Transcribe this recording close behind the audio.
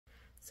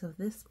So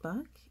this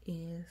book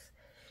is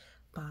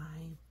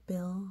by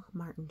Bill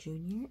Martin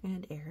Jr.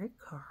 and Eric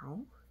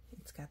Carle.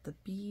 It's got the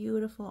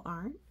beautiful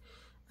art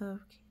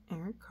of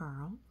Eric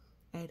Carle.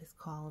 It is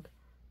called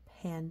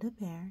Panda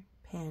Bear,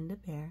 Panda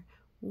Bear,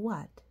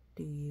 What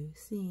Do You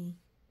See?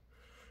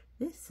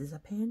 This is a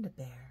panda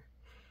bear.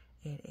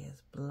 It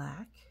is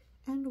black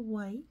and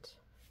white,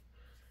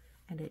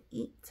 and it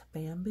eats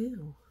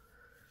bamboo.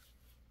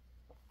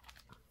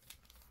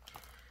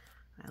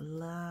 I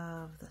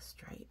love the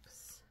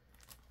stripes.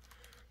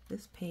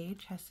 This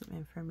page has some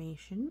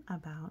information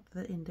about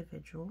the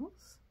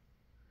individuals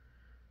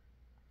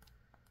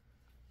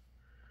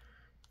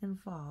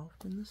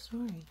involved in the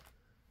story.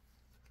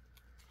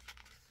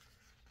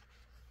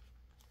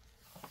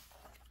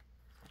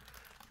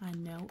 A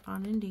note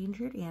on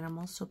endangered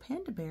animals. So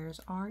panda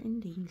bears are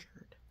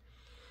endangered.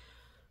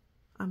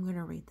 I'm going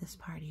to read this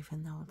part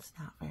even though it's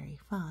not very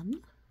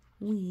fun.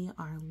 We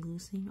are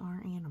losing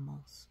our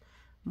animals.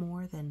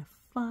 More than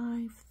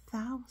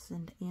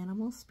 5,000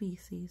 animal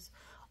species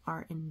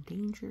are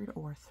endangered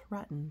or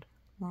threatened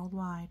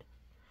worldwide.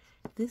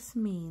 This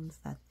means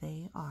that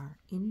they are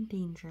in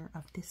danger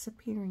of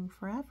disappearing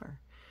forever,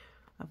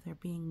 of there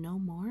being no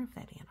more of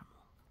that animal.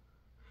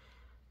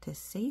 To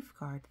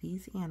safeguard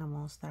these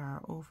animals, there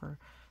are over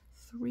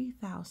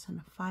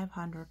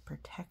 3,500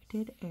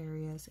 protected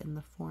areas in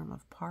the form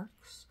of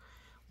parks,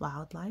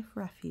 wildlife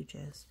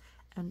refuges,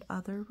 and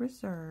other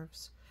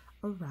reserves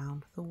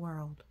around the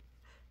world.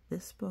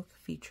 This book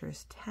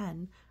features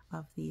 10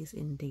 of these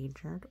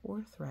endangered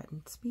or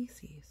threatened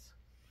species.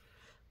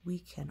 We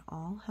can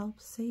all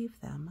help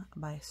save them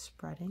by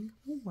spreading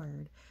the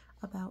word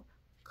about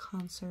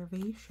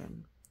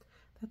conservation.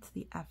 That's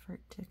the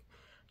effort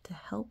to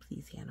help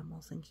these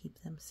animals and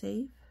keep them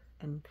safe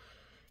and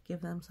give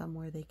them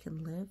somewhere they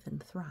can live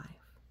and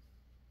thrive.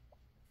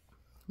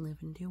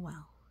 Live and do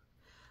well.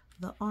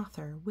 The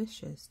author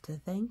wishes to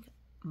thank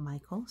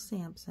Michael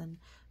Sampson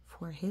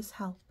for his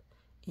help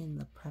in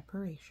the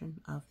preparation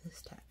of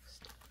this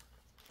text.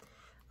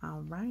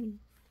 Alrighty,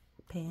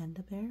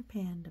 Panda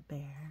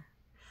Bear,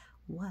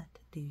 What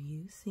Do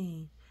You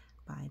See?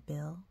 By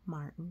Bill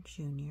Martin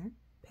Jr.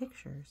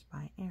 Pictures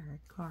by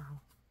Eric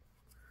Carle.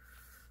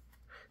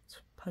 It's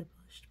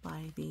published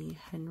by the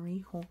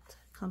Henry Holt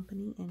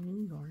Company in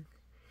New York.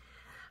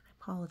 I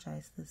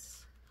apologize,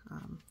 this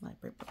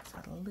library book's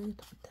had a little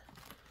bit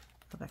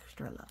of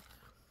extra love.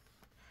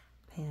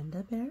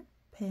 Panda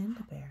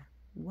Bear,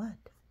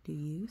 what do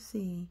you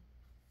see?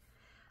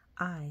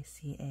 I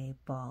see a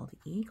bald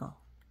eagle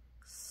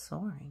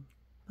soaring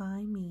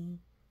by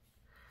me.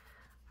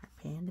 Our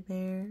panda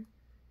bear,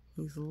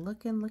 he's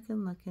looking.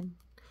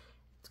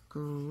 It's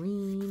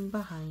green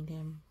behind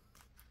him.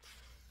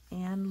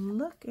 And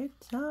look,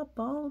 it's a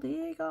bald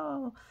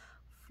eagle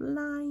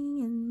flying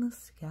in the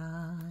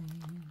sky.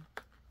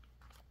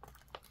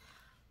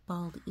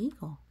 Bald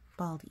eagle,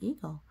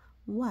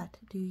 what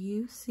do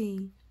you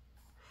see?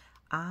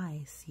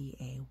 I see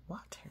a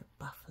water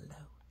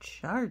buffalo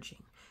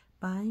charging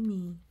by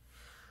me.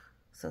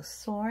 So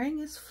soaring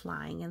is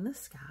flying in the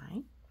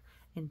sky,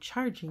 and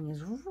charging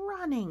is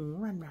running.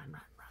 Run.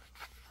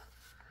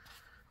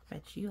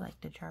 Bet you like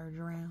to charge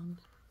around.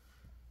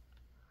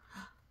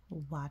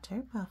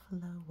 Water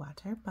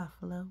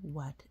buffalo,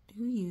 what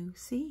do you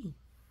see?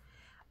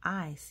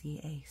 I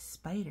see a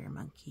spider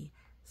monkey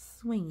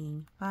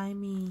swinging by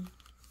me.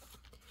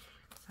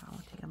 So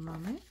I'll take a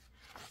moment.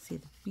 See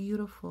the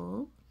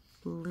beautiful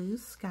blue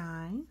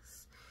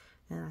skies,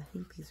 and I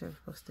think these are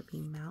supposed to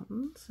be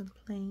mountains and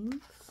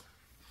plains.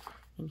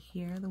 And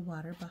here the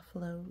water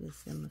buffalo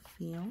is in the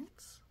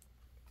fields,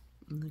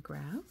 in the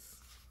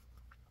grass.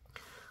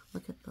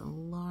 Look at the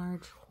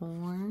large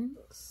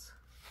horns.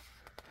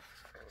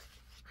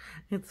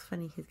 It's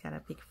funny, he's got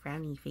a big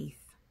frowny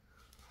face.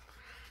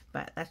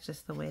 But that's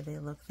just the way they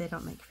look. They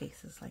don't make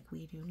faces like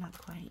we do, not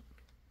quite.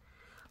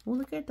 Well,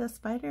 look at the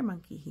spider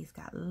monkey. He's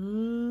got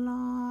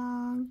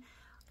long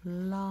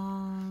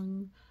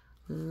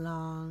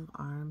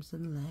arms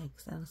and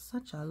legs and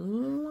such a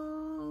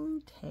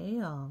long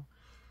tail.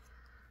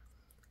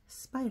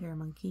 Spider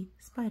monkey,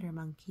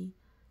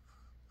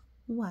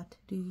 what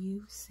do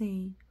you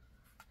see?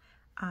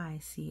 I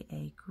see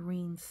a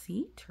green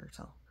sea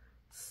turtle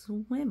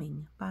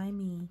swimming by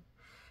me.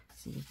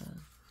 See,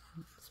 the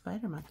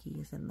spider monkey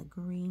is in the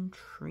green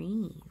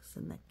trees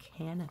in the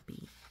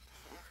canopy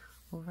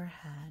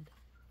overhead.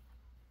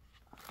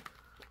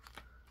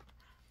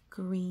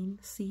 Green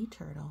sea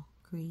turtle,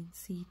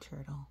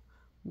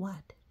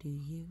 what do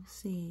you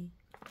see?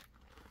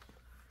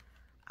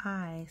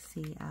 I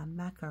see a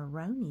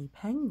macaroni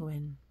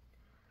penguin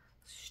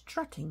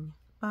strutting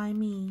by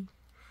me.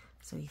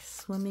 So he's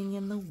swimming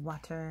in the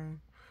water.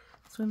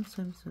 Swim.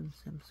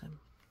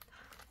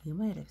 You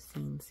might have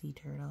seen sea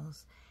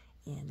turtles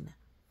in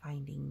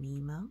Finding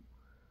Nemo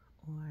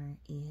or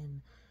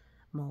in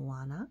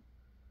Moana.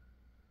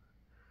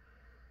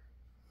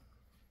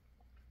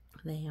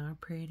 They are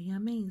pretty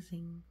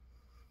amazing.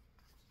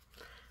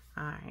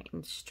 Alright,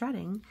 and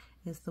strutting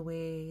is the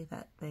way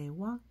that they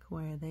walk,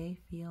 where they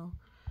feel,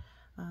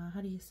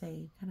 how do you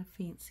say, kind of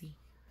fancy.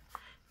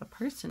 a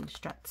person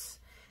struts.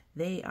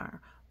 They are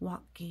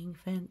walking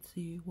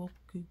fancy,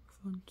 walking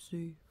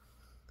fancy.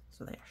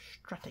 So they are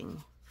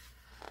strutting.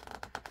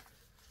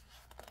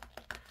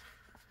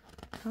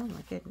 Oh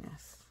my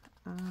goodness.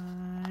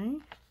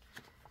 I'm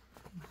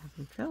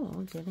having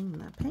trouble getting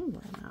the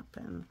penguin up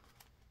and...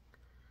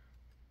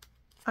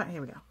 Oh,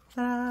 here we go.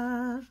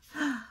 Ta-da!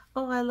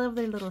 Oh, I love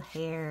their little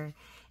hair.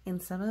 In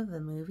some of the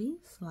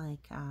movies,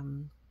 like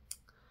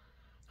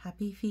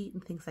Happy Feet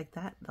and things like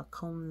that, they'll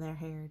comb their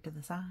hair to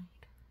the side.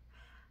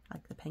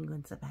 Like the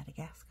penguins of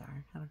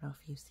Madagascar. I don't know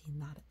if you've seen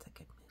that. It's a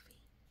good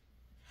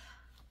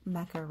movie.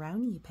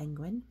 Macaroni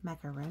penguin,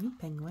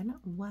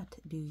 what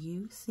do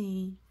you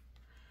see?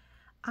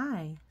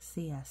 I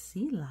see a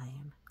sea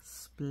lion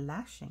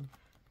splashing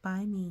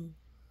by me.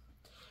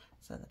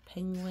 So the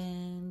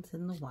penguins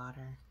in the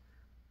water.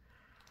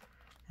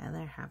 And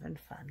they're having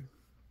fun.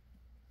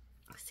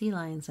 Sea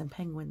lions and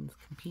penguins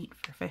compete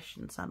for fish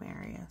in some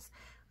areas.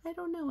 I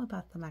don't know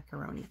about the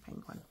macaroni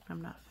penguin.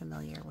 I'm not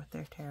familiar with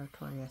their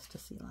territory as to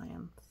sea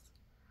lions.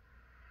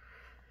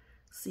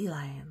 Sea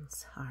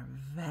lions are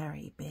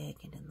very big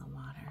and in the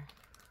water.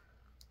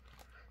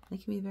 They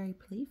can be very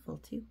playful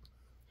too.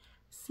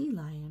 Sea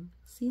lion,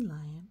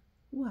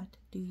 what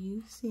do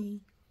you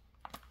see?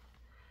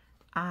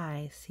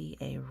 I see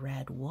a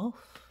red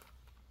wolf.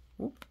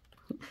 Whoop.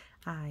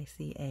 I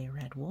see a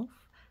red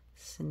wolf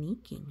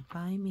sneaking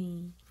by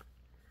me.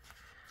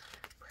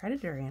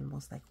 Predator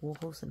animals like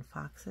wolves and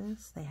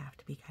foxes, they have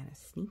to be kind of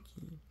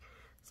sneaky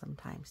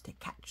sometimes to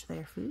catch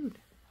their food.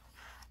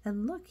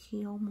 And look,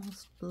 he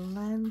almost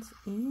blends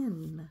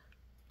in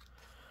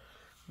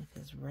with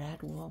his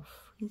red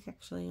wolf. He's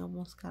actually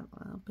almost got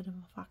a bit of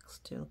a fox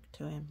look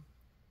to him.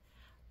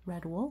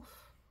 Red wolf,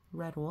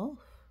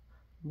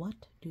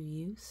 what do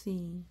you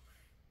see?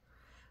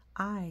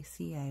 I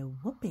see a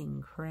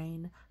whooping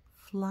crane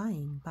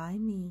flying by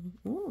me.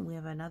 Ooh, we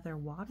have another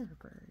water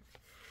bird.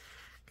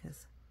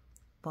 Because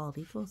bald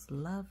eagles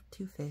love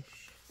to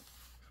fish.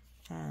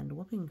 And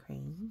whooping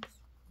cranes,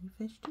 you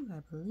fish too, I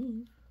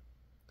believe.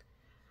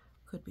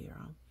 Could be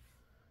wrong.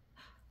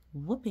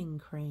 Whooping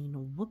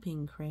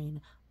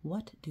crane,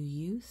 what do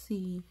you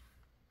see?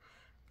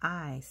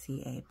 I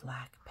see a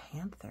black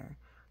panther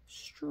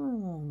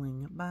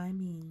strolling by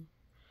me.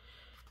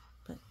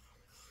 But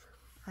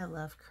I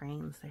love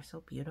cranes. They're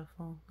so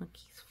beautiful. Look,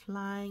 he's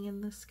flying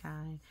in the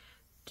sky.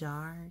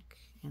 Dark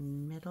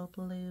and middle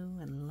blue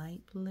and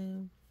light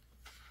blue.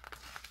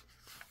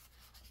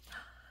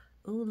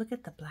 Ooh, look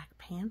at the Black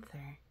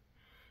Panther.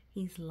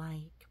 He's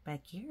like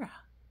Bagheera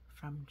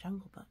from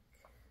Jungle Book.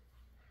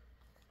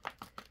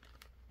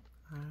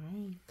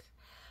 Alright.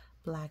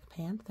 Black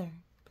Panther,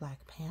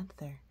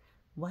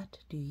 what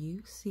do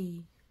you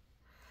see?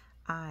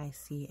 I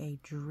see a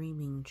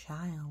dreaming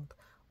child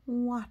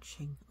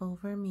watching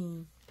over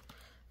me.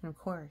 And of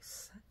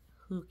course,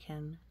 who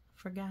can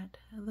forget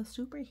the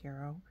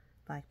superhero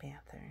Black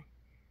Panther?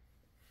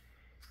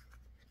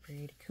 It's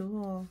pretty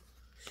cool.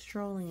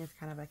 Strolling is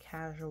kind of a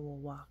casual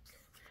walk.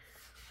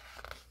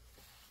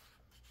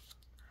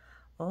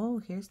 Oh,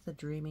 here's the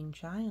dreaming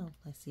child.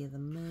 I see the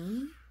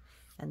moon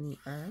and the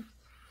earth,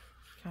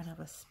 kind of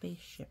a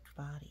spaceship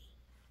body.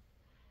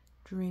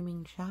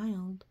 Dreaming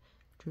child,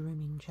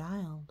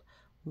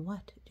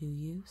 what do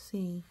you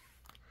see?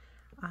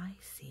 I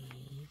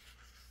see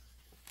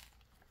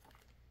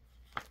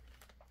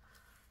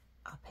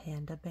a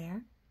panda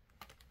bear,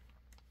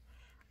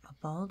 a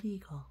bald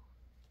eagle,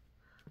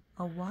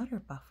 a water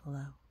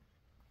buffalo,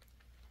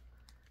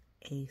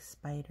 a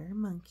spider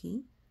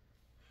monkey,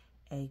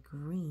 a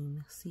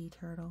green sea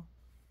turtle,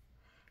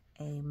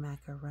 a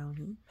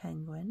macaroni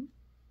penguin,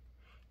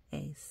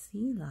 a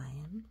sea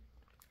lion,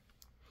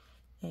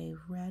 a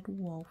red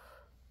wolf,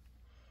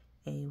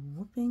 a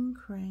whooping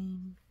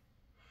crane,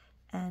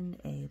 and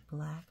a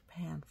black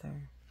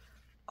panther,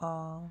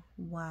 all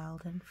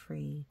wild and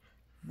free.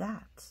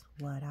 That's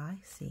what I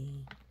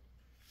see.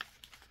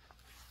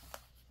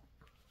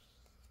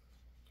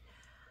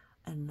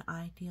 In an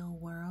ideal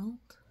world,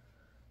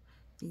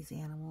 these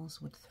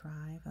animals would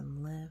thrive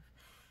and live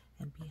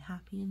and be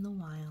happy in the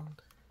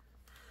wild.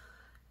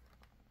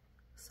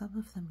 Some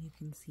of them you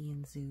can see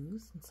in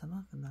zoos, and some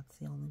of them that's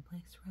the only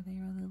place where they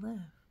really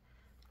live.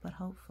 But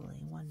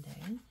hopefully one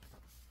day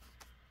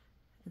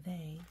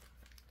they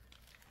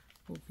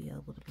will be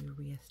able to be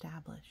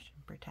reestablished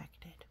and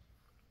protected.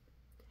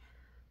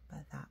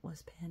 But that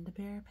was Panda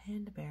Bear,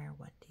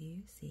 what do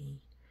you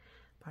see?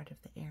 Part of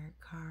the Eric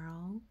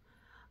Carle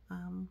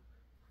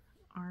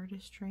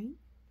artistry,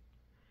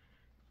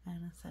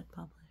 and a set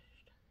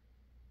published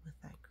with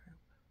that group.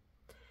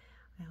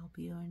 I hope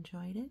you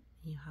enjoyed it.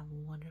 You have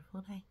a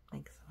wonderful day.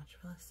 Thanks so much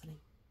for listening.